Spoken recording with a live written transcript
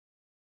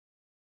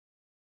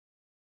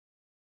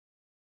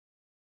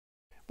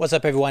What's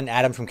up everyone,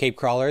 Adam from Cape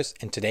Crawlers,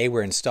 and today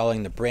we're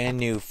installing the brand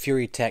new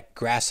Furitek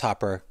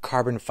Grasshopper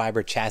carbon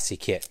fiber chassis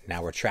kit,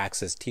 now our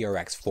Traxxas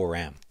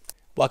TRX4M.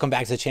 Welcome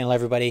back to the channel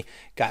everybody,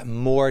 got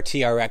more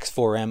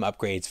TRX4M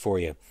upgrades for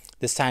you.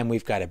 This time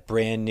we've got a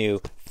brand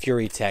new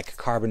Furitek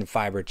carbon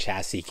fiber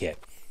chassis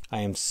kit. I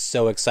am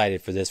so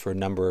excited for this for a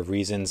number of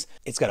reasons.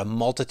 It's got a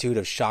multitude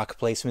of shock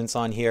placements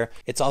on here.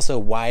 It's also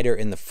wider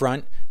in the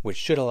front, which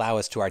should allow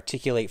us to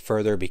articulate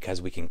further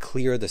because we can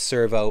clear the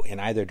servo in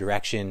either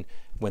direction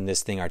when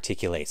this thing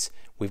articulates.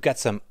 We've got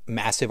some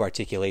massive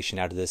articulation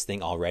out of this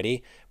thing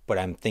already, but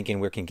I'm thinking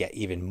we can get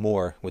even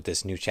more with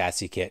this new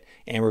chassis kit,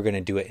 and we're going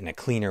to do it in a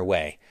cleaner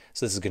way.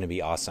 So this is going to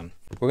be awesome.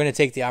 We're going to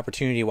take the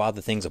opportunity while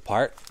the thing's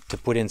apart to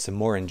put in some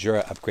more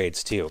Injora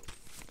upgrades too.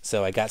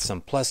 So I got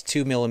some plus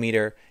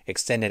 2mm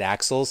extended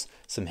axles,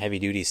 some heavy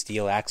duty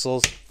steel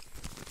axles,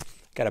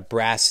 got a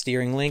brass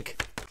steering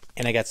link,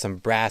 and I got some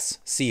brass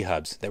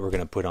C-hubs that we're going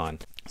to put on.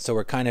 So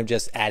we're kind of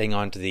just adding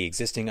on to the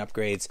existing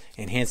upgrades,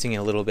 enhancing it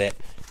a little bit,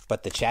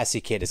 but the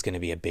chassis kit is going to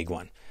be a big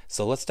one.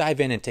 So let's dive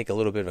in and take a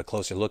little bit of a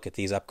closer look at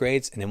these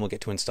upgrades, and then we'll get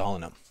to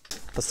installing them.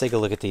 Let's take a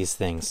look at these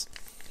things.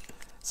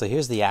 So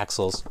here's the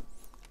axles.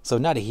 So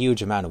not a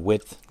huge amount of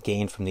width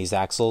gained from these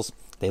axles.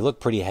 They look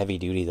pretty heavy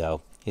duty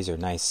though. These are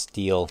nice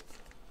steel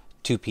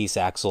two-piece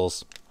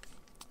axles.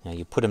 Now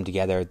you put them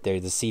together, they're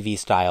the CV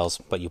styles,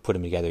 but you put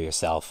them together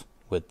yourself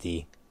with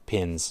the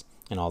pins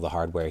and all the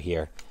hardware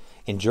here.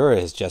 Injora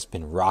has just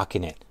been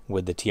rocking it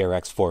with the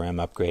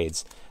TRX4M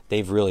upgrades.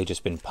 They've really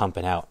just been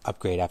pumping out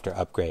upgrade after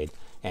upgrade,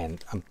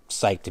 and I'm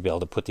psyched to be able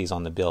to put these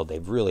on the build.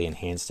 They've really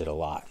enhanced it a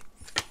lot.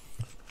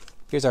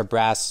 Here's our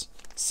brass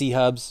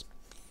C-hubs.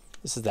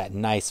 This is that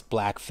nice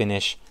black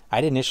finish.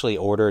 I'd initially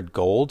ordered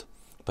gold,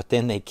 but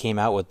then they came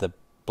out with the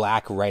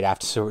black right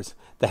afterwards.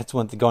 That's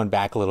one thing, going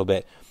back a little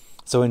bit.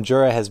 So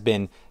Injora has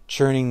been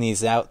churning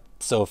these out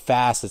so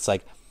fast. It's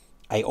like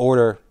I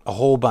order a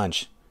whole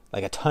bunch,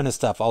 like a ton of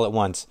stuff all at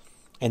once,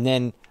 and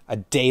then a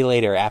day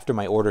later after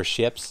my order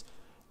ships,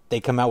 they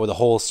come out with a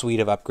whole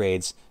suite of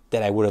upgrades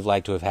that I would have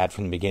liked to have had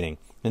from the beginning.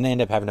 And they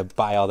end up having to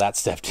buy all that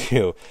stuff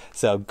too.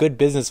 So good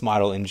business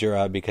model,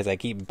 Injora, because I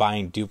keep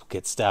buying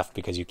duplicate stuff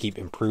because you keep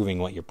improving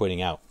what you're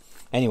putting out.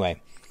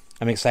 Anyway,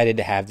 I'm excited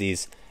to have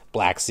these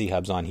black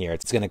C-hubs on here.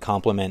 It's going to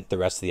complement the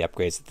rest of the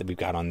upgrades that we've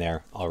got on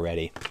there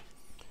already.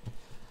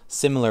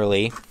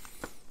 Similarly,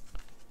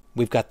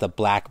 we've got the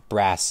black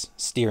brass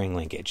steering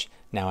linkage.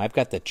 Now I've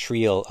got the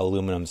Trio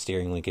aluminum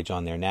steering linkage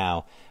on there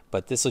now,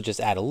 but this will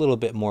just add a little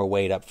bit more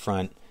weight up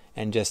front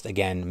and just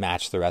again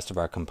match the rest of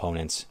our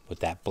components with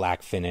that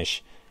black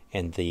finish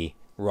and the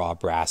raw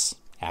brass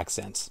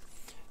accents.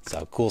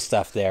 So cool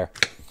stuff there.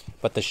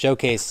 But the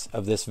showcase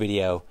of this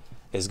video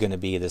is going to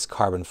be this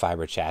carbon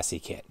fiber chassis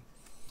kit.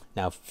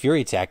 Now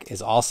Furitek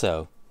is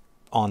also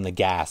on the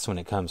gas when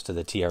it comes to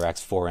the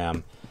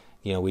TRX4M.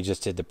 You know, we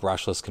just did the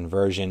brushless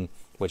conversion,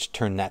 which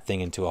turned that thing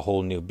into a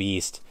whole new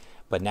beast.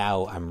 But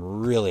now I'm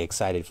really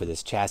excited for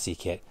this chassis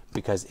kit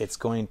because it's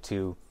going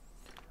to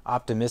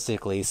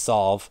optimistically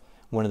solve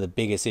one of the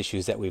biggest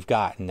issues that we've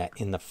got, in that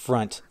in the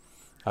front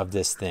of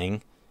this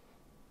thing,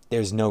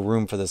 there's no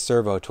room for the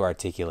servo to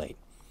articulate.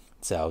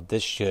 So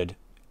this should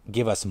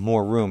give us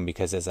more room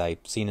because, as I've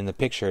seen in the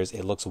pictures,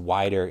 it looks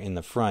wider in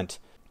the front,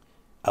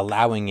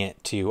 allowing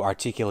it to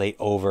articulate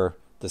over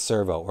the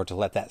servo, or to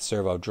let that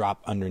servo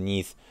drop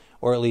underneath,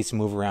 or at least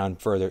move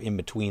around further in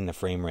between the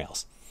frame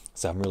rails.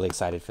 So I'm really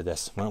excited for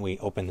this. Why don't we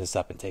open this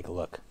up and take a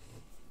look?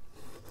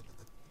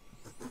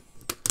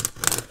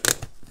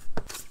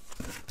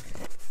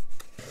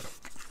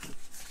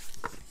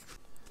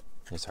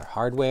 There's our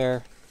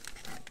hardware.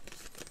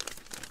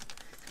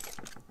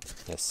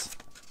 Yes.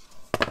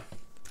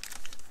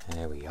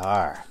 There we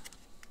are.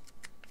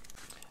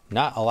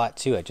 Not a lot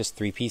to it, just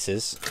 3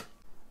 pieces.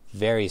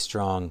 Very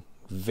strong,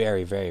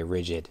 very, very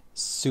rigid,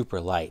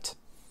 super light.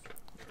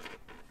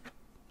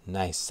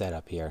 Nice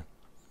setup here.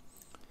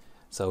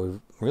 So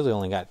we've really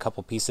only got a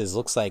couple pieces.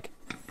 Looks like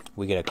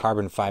we get a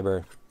carbon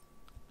fiber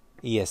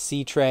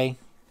ESC tray,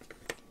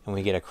 and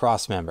we get a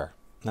cross member.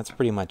 That's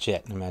pretty much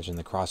it. Imagine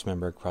the cross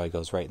member probably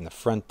goes right in the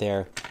front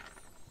there.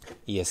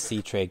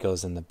 ESC tray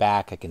goes in the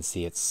back. I can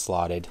see it's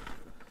slotted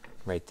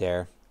right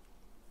there.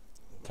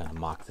 Kind of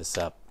mock this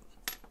up.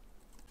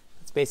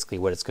 That's basically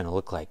what it's going to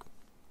look like.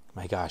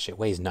 My gosh, it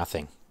weighs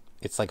nothing.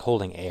 It's like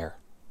holding air.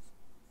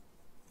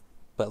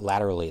 But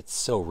laterally, it's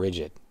so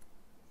rigid.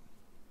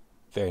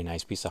 Very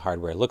nice piece of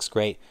hardware. Looks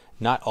great.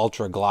 Not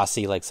ultra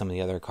glossy like some of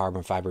the other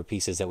carbon fiber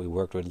pieces that we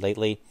worked with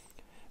lately,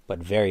 but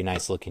very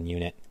nice looking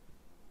unit.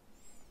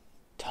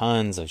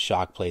 Tons of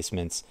shock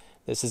placements.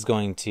 This is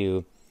going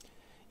to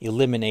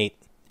eliminate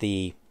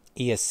the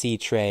ESC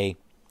tray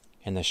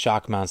and the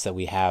shock mounts that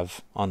we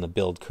have on the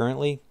build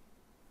currently,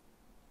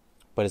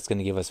 but it's going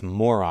to give us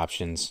more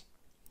options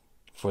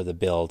for the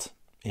build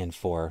and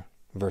for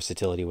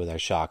versatility with our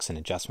shocks and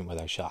adjustment with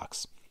our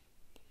shocks.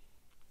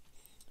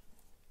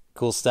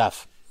 Cool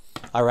stuff.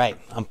 All right,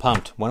 I'm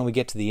pumped. Why don't we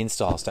get to the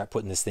install, start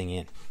putting this thing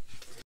in.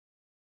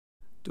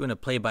 Doing a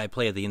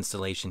play-by-play of the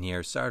installation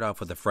here. Start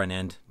off with the front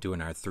end,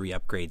 doing our 3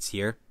 upgrades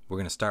here we're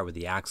going to start with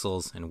the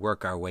axles and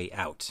work our way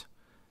out.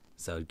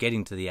 So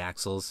getting to the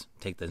axles,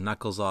 take the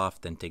knuckles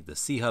off, then take the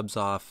C-hubs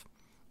off,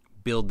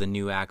 build the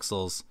new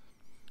axles.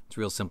 It's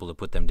real simple to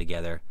put them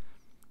together.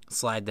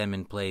 Slide them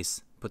in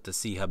place, put the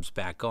C-hubs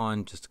back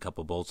on, just a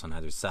couple bolts on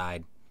either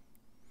side.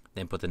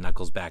 Then put the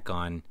knuckles back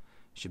on,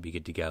 should be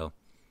good to go.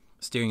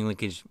 Steering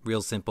linkage,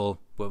 real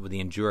simple, but with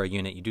the Injora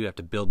unit, you do have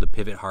to build the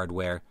pivot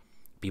hardware.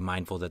 Be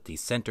mindful that the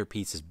center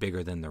piece is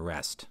bigger than the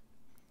rest.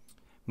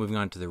 Moving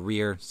on to the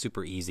rear,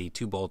 super easy,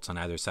 2 bolts on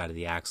either side of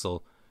the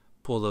axle.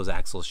 Pull those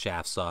axle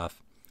shafts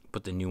off,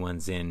 put the new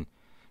ones in,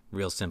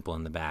 real simple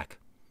in the back.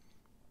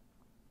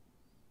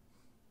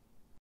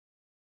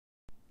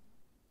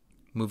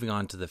 Moving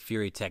on to the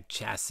Furitek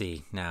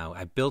chassis. Now,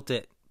 I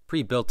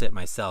pre-built it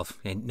myself,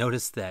 and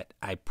notice that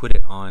I put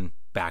it on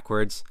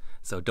backwards,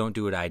 so don't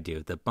do what I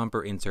do. The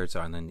bumper inserts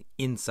are on the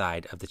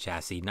inside of the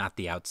chassis, not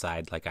the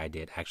outside like I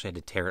did. I actually had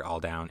to tear it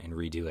all down and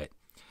redo it.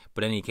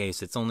 But in any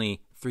case, it's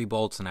only 3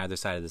 bolts on either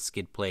side of the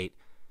skid plate,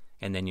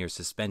 and then your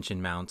suspension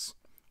mounts,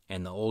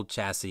 and the old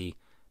chassis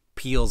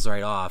peels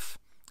right off,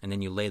 and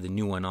then you lay the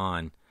new one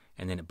on,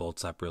 and then it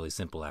bolts up really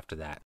simple after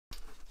that.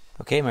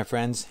 Okay, my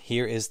friends,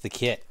 here is the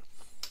kit.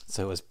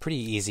 So it was pretty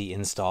easy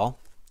install,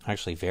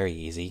 actually very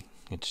easy.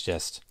 It's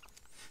just,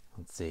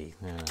 let's see,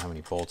 I don't know how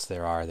many bolts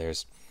there are.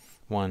 There's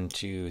 1,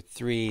 2,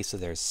 3, so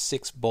there's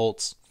 6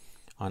 bolts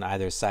on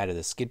either side of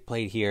the skid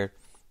plate here.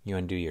 You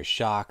undo your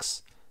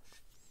shocks,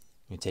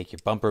 you take your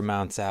bumper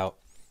mounts out,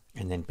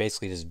 and then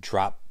basically just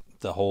drop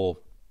the whole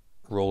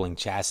rolling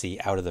chassis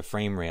out of the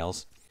frame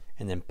rails,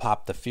 and then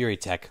pop the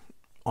Furitek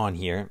on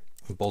here,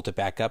 and bolt it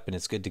back up, and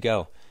it's good to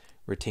go.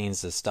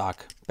 Retains the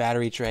stock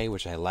battery tray,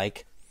 which I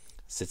like.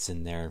 Sits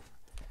in there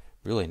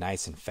really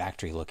nice and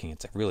factory looking.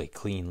 It's a really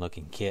clean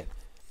looking kit.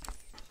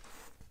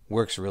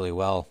 Works really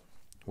well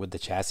with the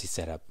chassis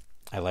setup.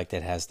 I like that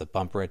it has the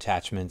bumper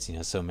attachments. You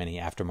know, so many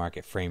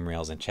aftermarket frame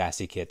rails and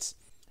chassis kits,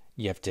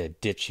 you have to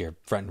ditch your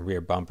front and rear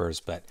bumpers,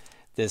 but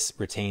this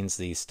retains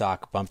the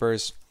stock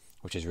bumpers,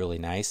 which is really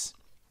nice.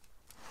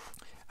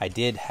 I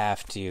did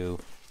have to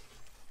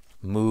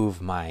move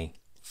my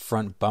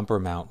front bumper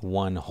mount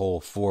 1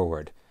 hole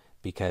forward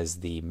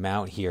because the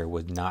mount here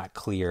would not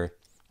clear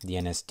the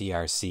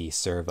NSDRC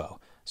servo,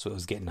 so it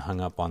was getting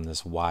hung up on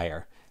this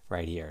wire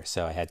right here.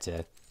 So I had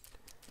to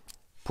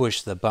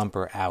push the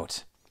bumper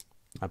out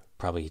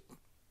probably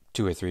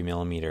 2 or 3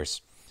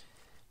 millimeters,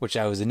 which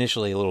I was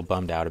initially a little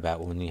bummed out about.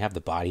 But when you have the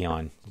body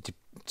on,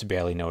 it's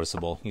barely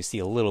noticeable. You see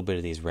a little bit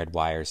of these red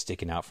wires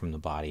sticking out from the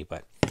body,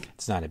 but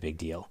it's not a big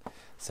deal.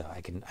 So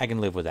I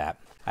can live with that.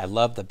 I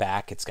love the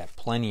back. It's got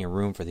plenty of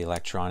room for the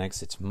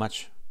electronics. It's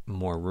much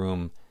more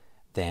room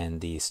than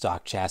the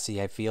stock chassis,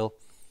 I feel.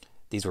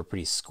 These were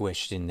pretty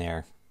squished in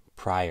there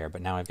prior,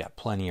 but now I've got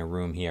plenty of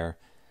room here.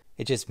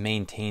 It just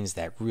maintains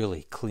that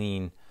really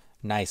clean,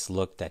 nice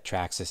look that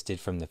Traxxas did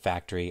from the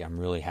factory. I'm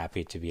really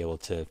happy to be able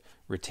to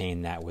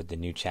retain that with the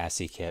new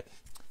chassis kit.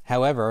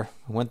 However,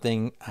 one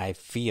thing I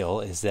feel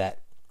is that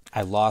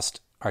I lost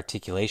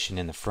articulation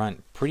in the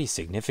front pretty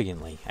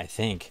significantly, I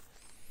think.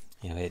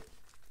 You know,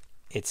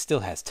 it still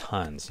has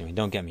tons. I mean,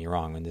 don't get me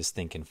wrong, when this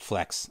thing can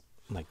flex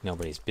like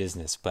nobody's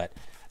business, but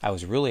I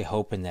was really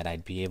hoping that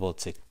I'd be able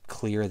to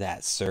clear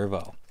that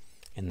servo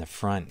in the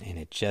front, and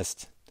it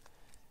just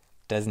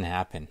doesn't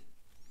happen.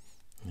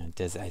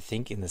 I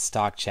think in the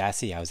stock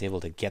chassis I was able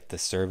to get the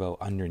servo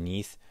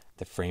underneath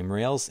the frame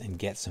rails and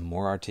get some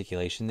more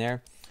articulation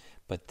there,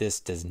 but this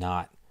does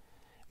not.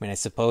 I mean, I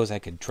suppose I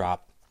could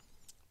drop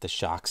the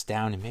shocks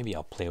down, and maybe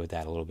I'll play with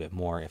that a little bit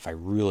more if I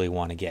really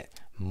want to get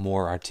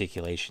more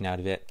articulation out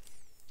of it.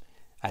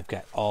 I've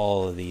got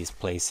all of these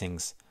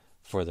placings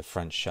for the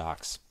front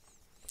shocks,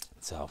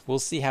 so we'll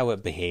see how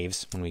it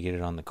behaves when we get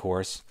it on the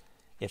course,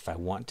 if I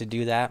want to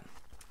do that.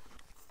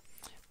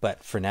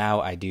 But for now,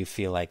 I do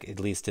feel like,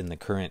 at least in the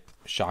current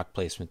shock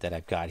placement that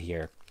I've got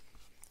here,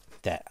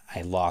 that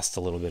I lost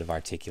a little bit of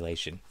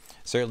articulation.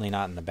 Certainly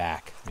not in the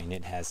back. I mean,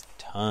 it has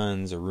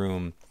tons of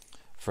room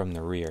from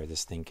the rear.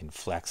 This thing can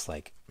flex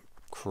like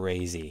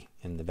crazy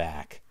in the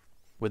back.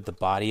 With the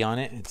body on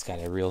it, it's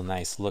got a real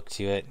nice look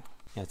to it.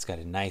 It's got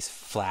a nice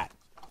flat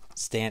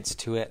stance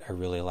to it. I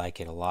really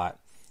like it a lot.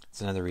 It's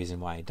another reason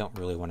why I don't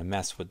really want to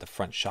mess with the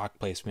front shock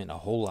placement a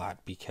whole lot,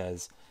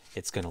 because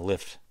it's going to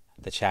lift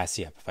the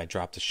chassis up. If I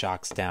drop the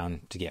shocks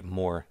down to get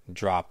more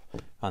drop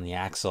on the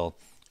axle,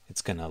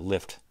 it's going to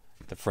lift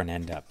the front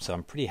end up. So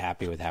I'm pretty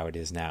happy with how it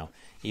is now,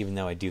 even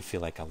though I do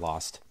feel like I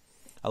lost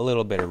a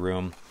little bit of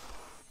room.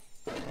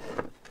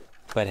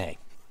 But hey,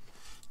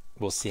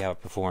 we'll see how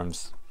it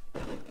performs.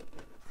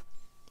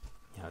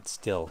 You know, it's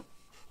still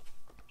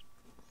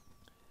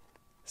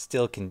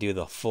can do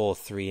the full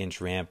 3-inch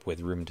ramp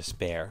with room to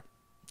spare.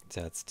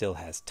 So it still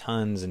has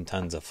tons and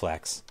tons of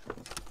flex.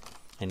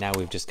 And now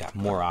we've just got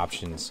more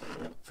options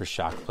for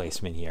shock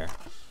placement here.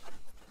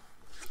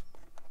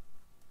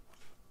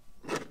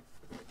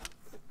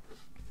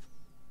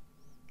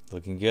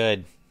 Looking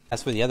good.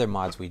 As for the other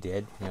mods we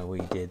did, we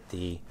did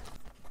the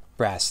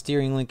brass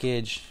steering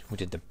linkage, we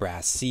did the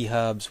brass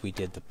C-hubs, we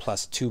did the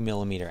plus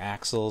 2mm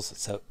axles.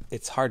 So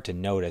it's hard to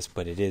notice,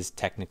 but it is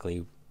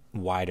technically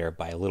wider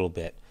by a little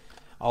bit.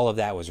 All of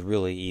that was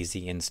really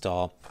easy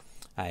install.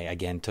 I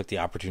again took the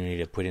opportunity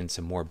to put in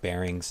some more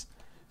bearings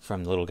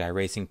from the Little Guy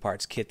Racing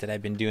Parts kit that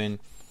I've been doing,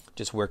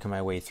 just working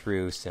my way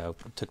through. So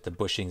took the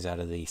bushings out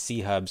of the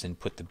C-hubs and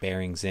put the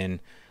bearings in,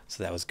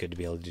 so that was good to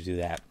be able to do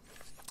that.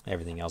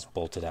 Everything else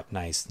bolted up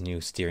nice,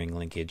 new steering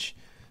linkage.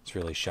 It's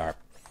really sharp.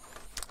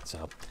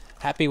 So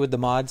happy with the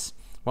mods.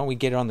 Why don't we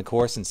get it on the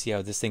course and see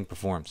how this thing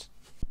performs?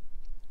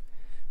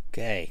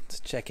 Okay, let's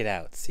check it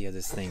out, see how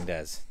this thing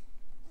does.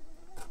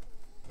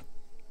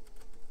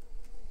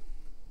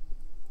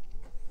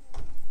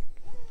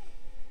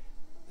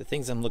 The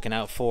things I'm looking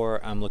out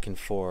for, I'm looking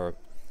for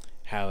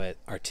how it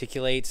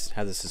articulates,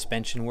 how the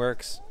suspension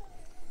works,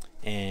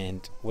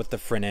 and what the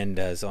front end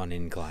does on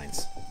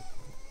inclines.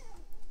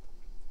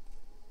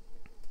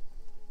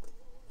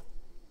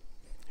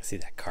 I see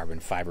that carbon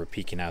fiber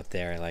peeking out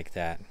there, I like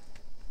that.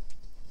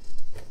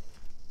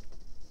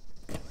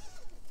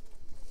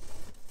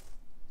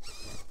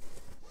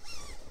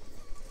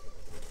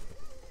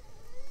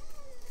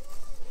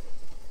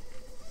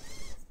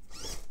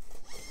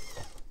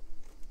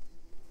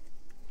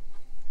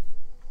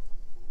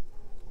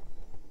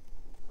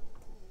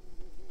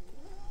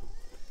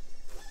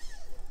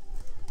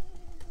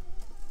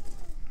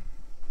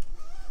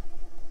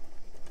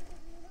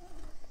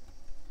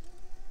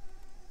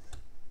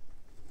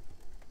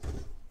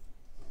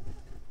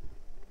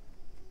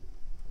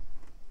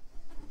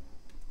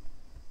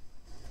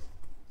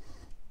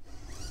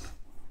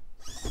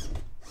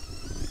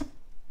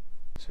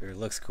 Sure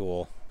looks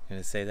cool, I'm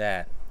gonna say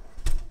that.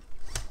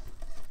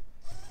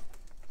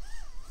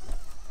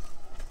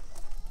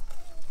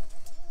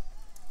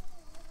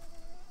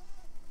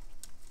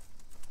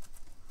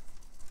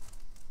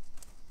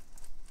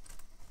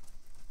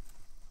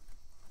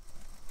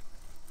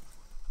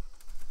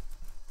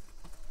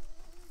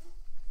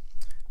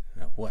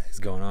 Now, what is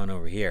going on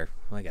over here?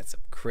 Well, I got some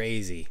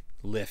crazy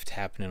lift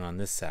happening on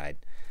this side.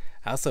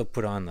 I also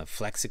put on the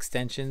flex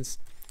extensions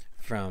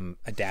from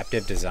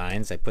Adaptive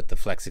Designs. I put the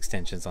flex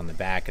extensions on the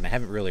back, and I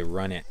haven't really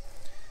run it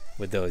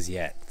with those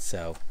yet,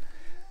 so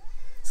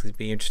it's going to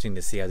be interesting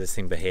to see how this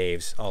thing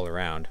behaves all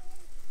around.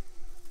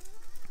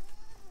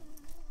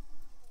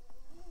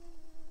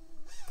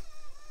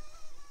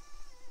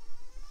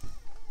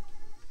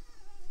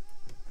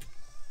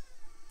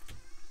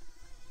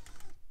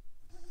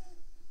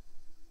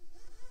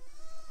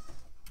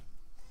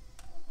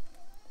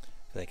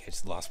 I feel like I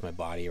just lost my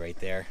body right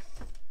there.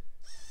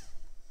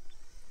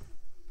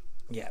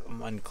 Yeah,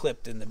 I'm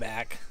unclipped in the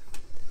back.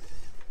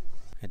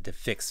 Had to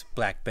fix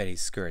Black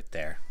Betty's skirt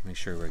there. Make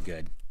sure we're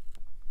good.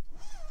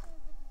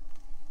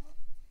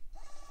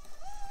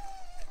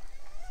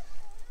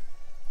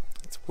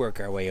 Let's work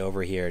our way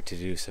over here to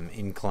do some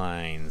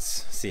inclines.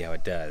 See how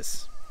it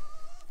does.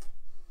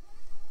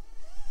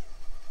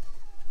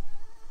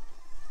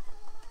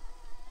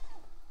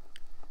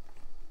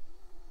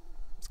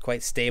 It's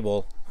quite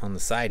stable on the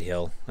side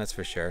hill, that's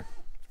for sure.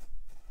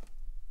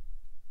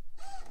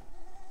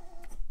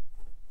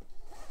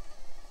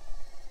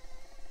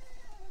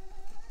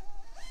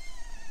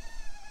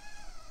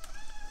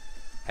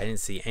 I didn't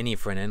see any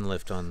front end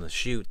lift on the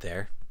chute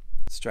there.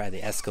 Let's try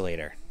the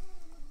escalator.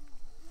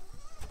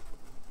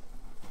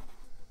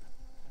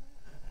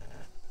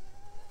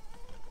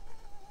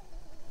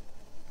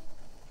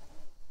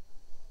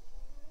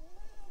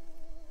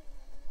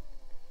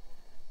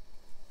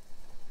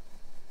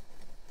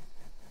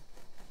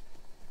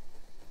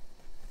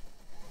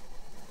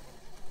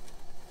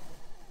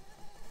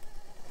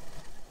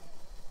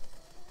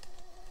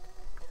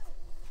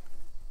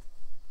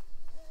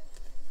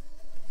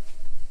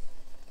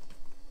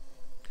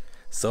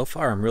 So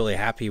far, I'm really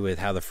happy with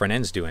how the front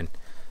end's doing.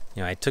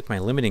 You know, I took my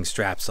limiting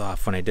straps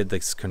off when I did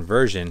this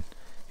conversion,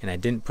 and I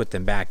didn't put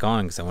them back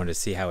on because I wanted to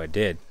see how it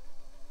did.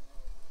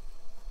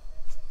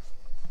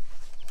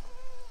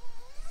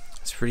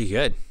 It's pretty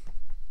good.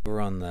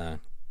 We're on the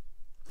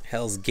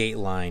Hell's Gate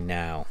line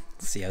now.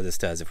 Let's see how this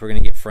does. If we're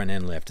going to get front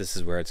end lift, this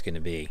is where it's going to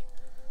be.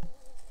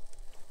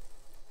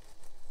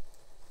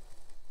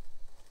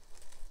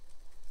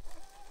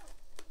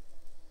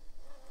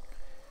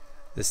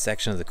 This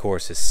section of the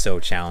course is so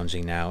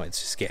challenging now.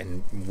 It's just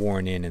getting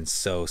worn in and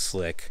so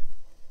slick.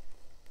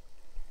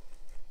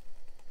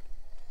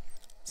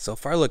 So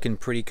far looking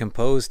pretty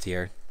composed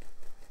here.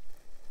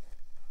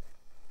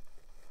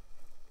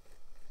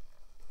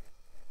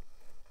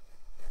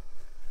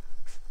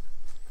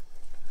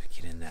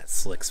 Get in that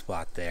slick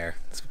spot there.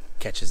 This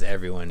catches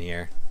everyone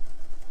here.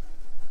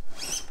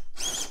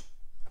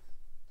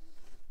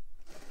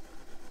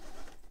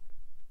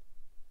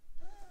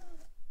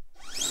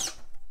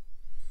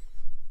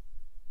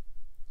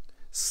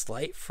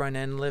 Slight front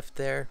end lift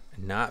there.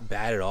 Not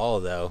bad at all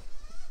though.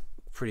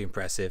 Pretty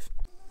impressive.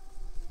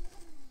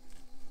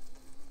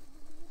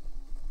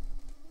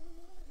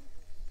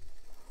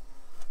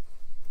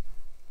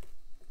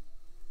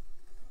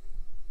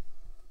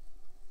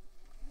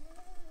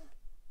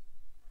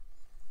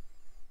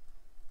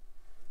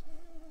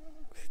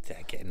 Look at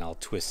that getting all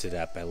twisted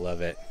up. I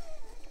love it.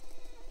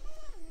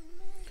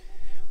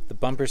 The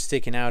bumper's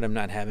sticking out. I'm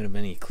not having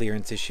any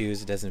clearance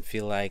issues. It doesn't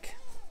feel like.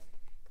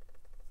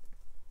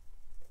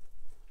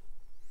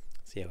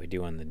 See how we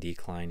do on the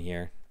decline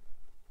here.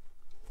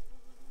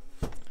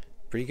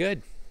 Pretty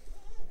good.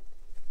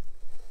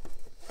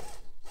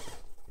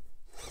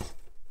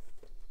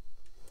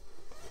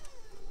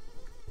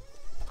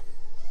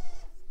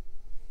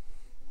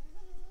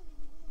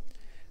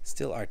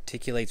 Still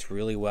articulates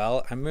really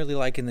well. I'm really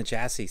liking the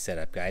chassis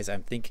setup, guys. I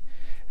think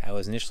I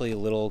was initially a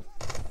little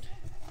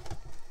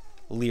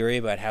leery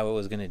about how it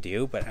was going to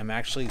do, but I'm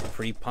actually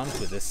pretty pumped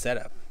with this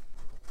setup.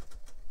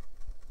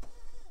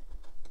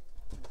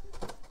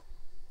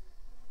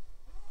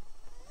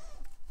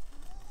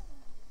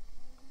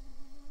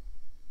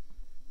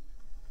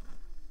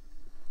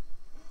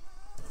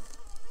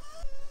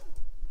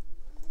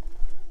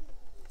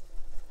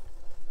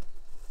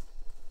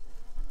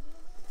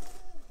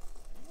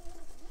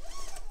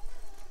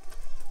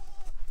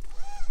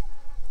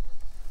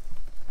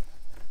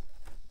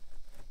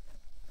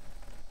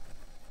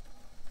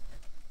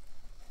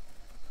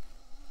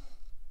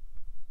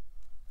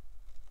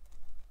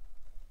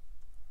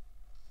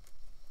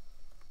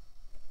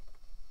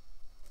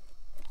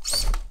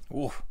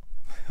 Ooh,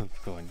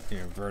 going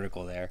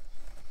vertical there.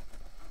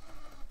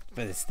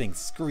 But this thing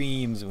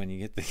screams when you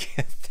get the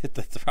hit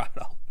the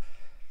throttle.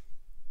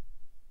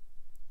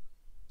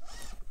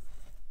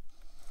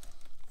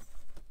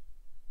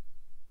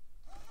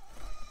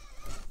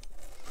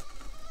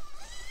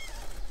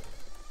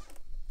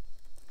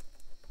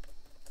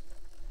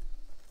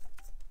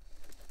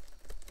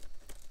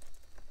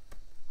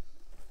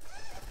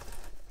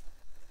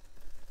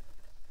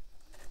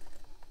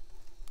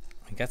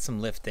 I got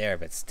some lift there,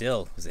 but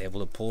still was able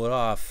to pull it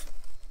off.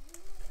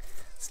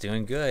 It's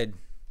doing good.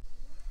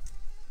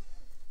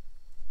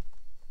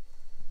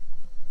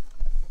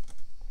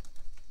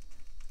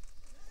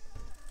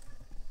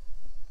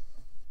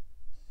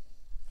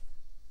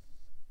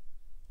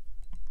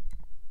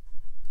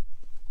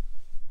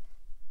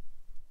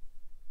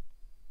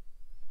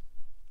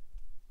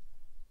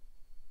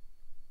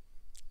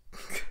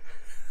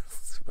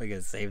 Are we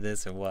gonna save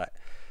this or what?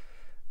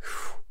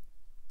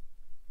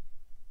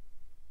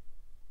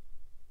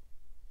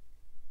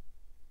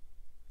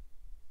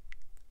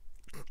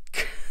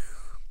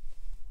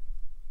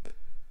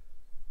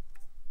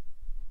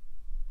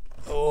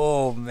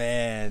 Oh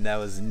man, that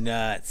was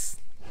nuts.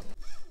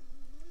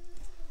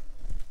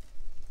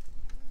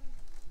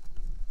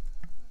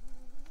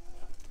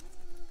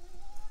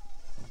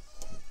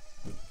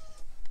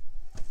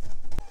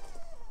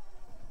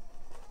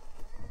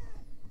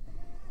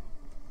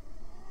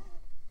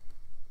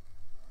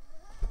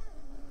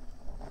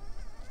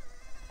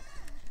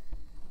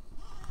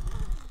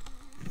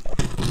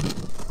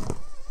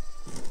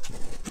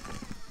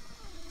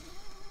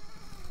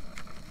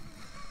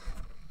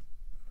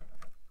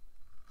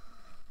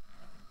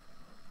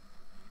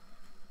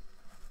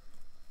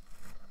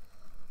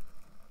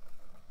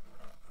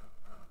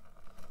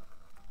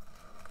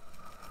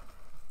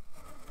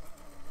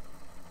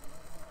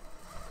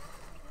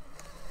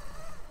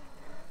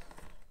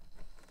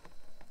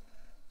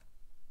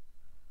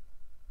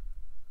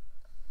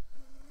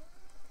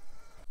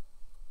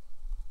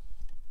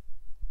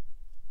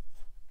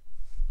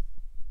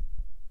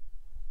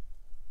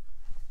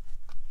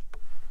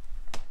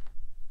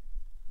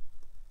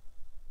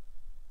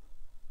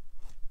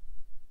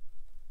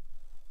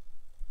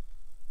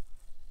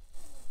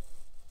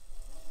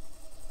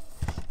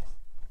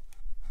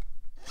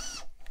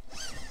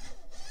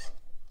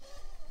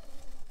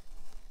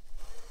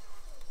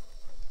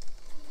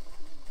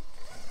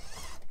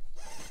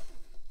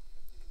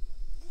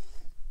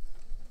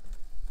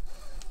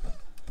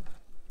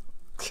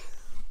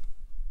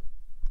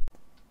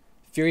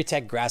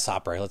 Furitek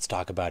Grasshopper, let's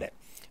talk about it.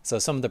 So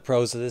some of the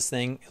pros of this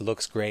thing: it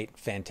looks great,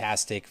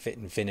 fantastic fit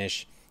and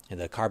finish, and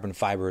the carbon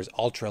fiber is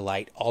ultra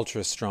light,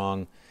 ultra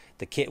strong.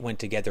 The kit went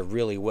together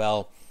really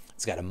well.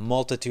 It's got a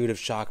multitude of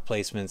shock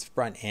placements,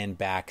 front and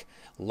back,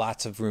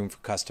 lots of room for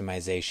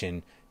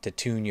customization to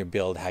tune your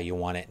build how you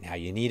want it and how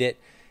you need it.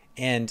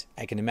 And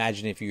I can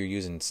imagine if you're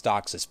using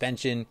stock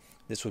suspension,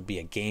 this would be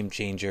a game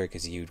changer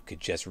because you could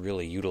just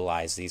really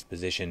utilize these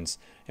positions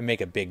and make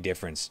a big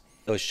difference.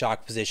 Those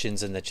shock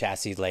positions and the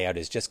chassis layout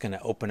is just going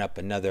to open up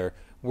another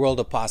world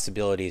of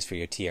possibilities for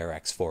your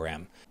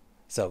TRX4M.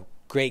 So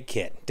great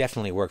kit,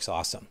 definitely works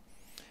awesome.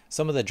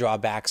 Some of the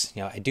drawbacks,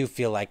 I do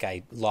feel like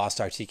I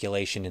lost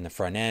articulation in the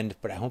front end,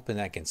 but I'm hoping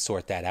that I can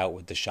sort that out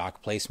with the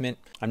shock placement.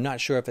 I'm not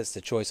sure if it's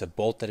the choice of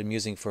bolt that I'm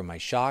using for my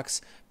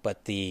shocks,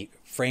 but the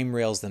frame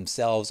rails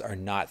themselves are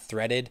not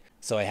threaded,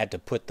 so I had to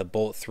put the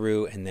bolt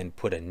through and then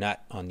put a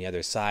nut on the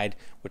other side,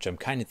 which I'm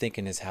kind of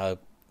thinking is how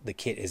the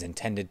kit is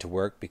intended to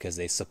work, because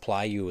they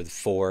supply you with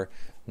 4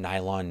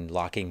 nylon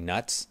locking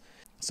nuts.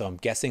 So I'm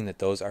guessing that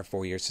those are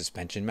for your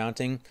suspension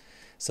mounting,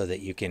 so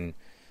that you can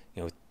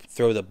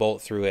throw the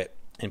bolt through it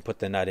and put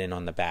the nut in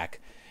on the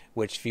back,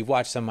 which if you've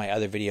watched some of my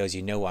other videos,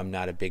 I'm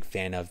not a big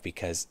fan of,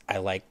 because I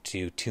like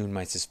to tune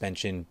my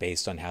suspension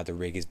based on how the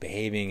rig is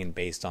behaving and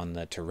based on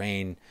the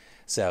terrain.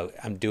 So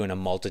I'm doing a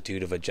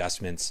multitude of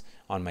adjustments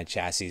on my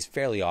chassis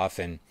fairly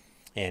often,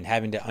 and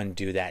having to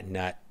undo that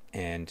nut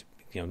and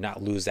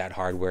not lose that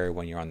hardware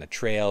when you're on the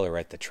trail or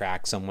at the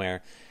track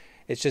somewhere,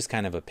 it's just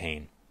kind of a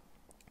pain.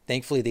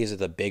 Thankfully, these are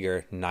the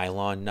bigger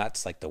nylon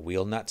nuts, like the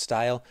wheel nut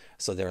style,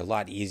 so they're a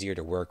lot easier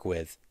to work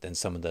with than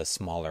some of the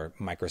smaller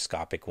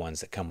microscopic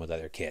ones that come with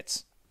other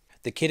kits.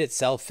 The kit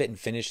itself, fit and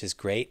finish, is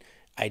great.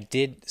 I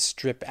did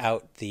strip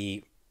out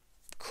the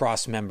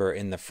cross member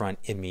in the front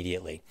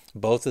immediately.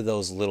 Both of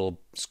those little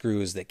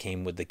screws that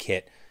came with the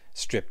kit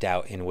stripped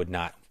out and would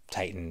not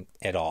tighten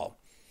at all.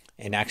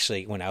 And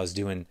actually, when I was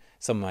doing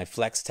some of my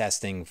flex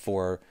testing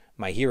for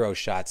my hero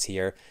shots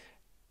here,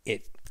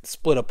 it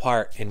split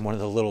apart and one of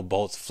the little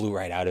bolts flew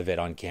right out of it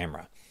on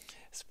camera.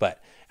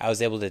 But I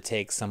was able to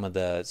take some of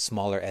the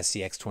smaller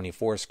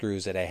SCX24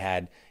 screws that I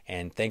had,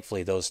 and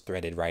thankfully those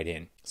threaded right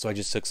in. So I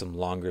just took some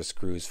longer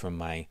screws from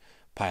my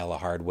pile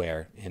of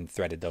hardware and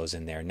threaded those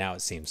in there. Now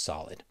it seems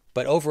solid.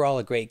 But overall,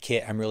 a great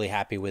kit. I'm really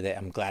happy with it.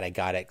 I'm glad I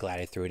got it. Glad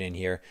I threw it in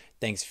here.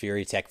 Thanks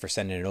Furitek for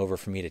sending it over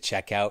for me to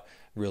check out.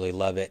 Really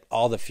love it.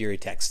 All the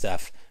Furitek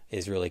stuff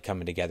is really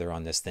coming together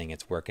on this thing.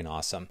 It's working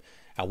awesome.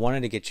 I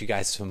wanted to get you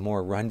guys some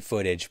more run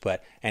footage,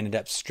 but ended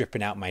up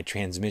stripping out my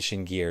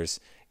transmission gears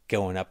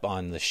going up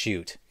on the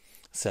chute.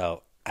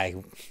 So I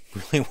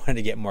really wanted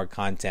to get more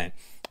content,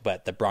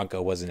 but the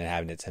Bronco wasn't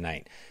having it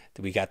tonight.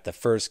 We got the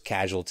first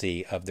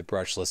casualty of the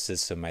brushless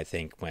system, I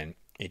think, when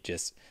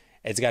it's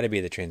got to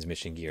be the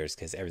transmission gears,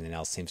 because everything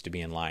else seems to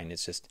be in line.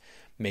 It's just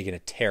making a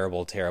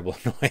terrible, terrible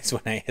noise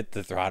when I hit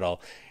the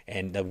throttle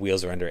and the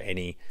wheels are under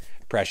any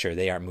pressure.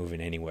 They aren't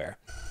moving anywhere.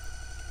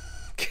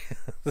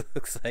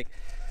 Looks like...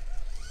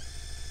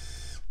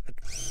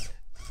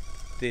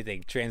 Do you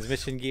think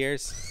transmission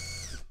gears?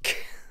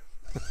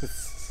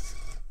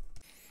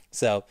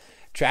 So,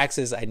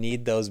 Traxxas, I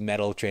need those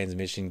metal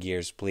transmission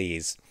gears,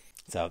 please.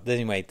 So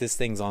anyway, this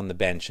thing's on the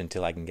bench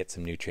until I can get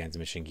some new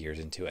transmission gears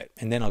into it.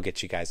 And then I'll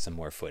get you guys some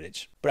more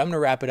footage. But I'm going to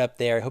wrap it up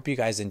there. I hope you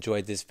guys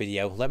enjoyed this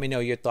video. Let me know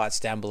your thoughts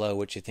down below,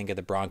 what you think of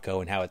the Bronco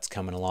and how it's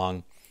coming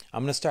along.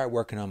 I'm going to start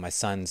working on my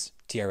son's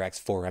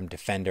TRX4M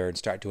Defender and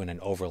start doing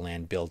an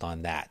overland build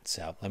on that.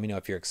 So let me know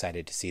if you're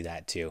excited to see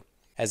that too.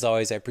 As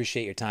always, I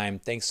appreciate your time.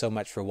 Thanks so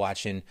much for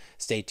watching.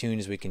 Stay tuned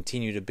as we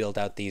continue to build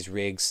out these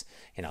rigs,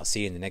 and I'll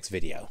see you in the next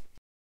video.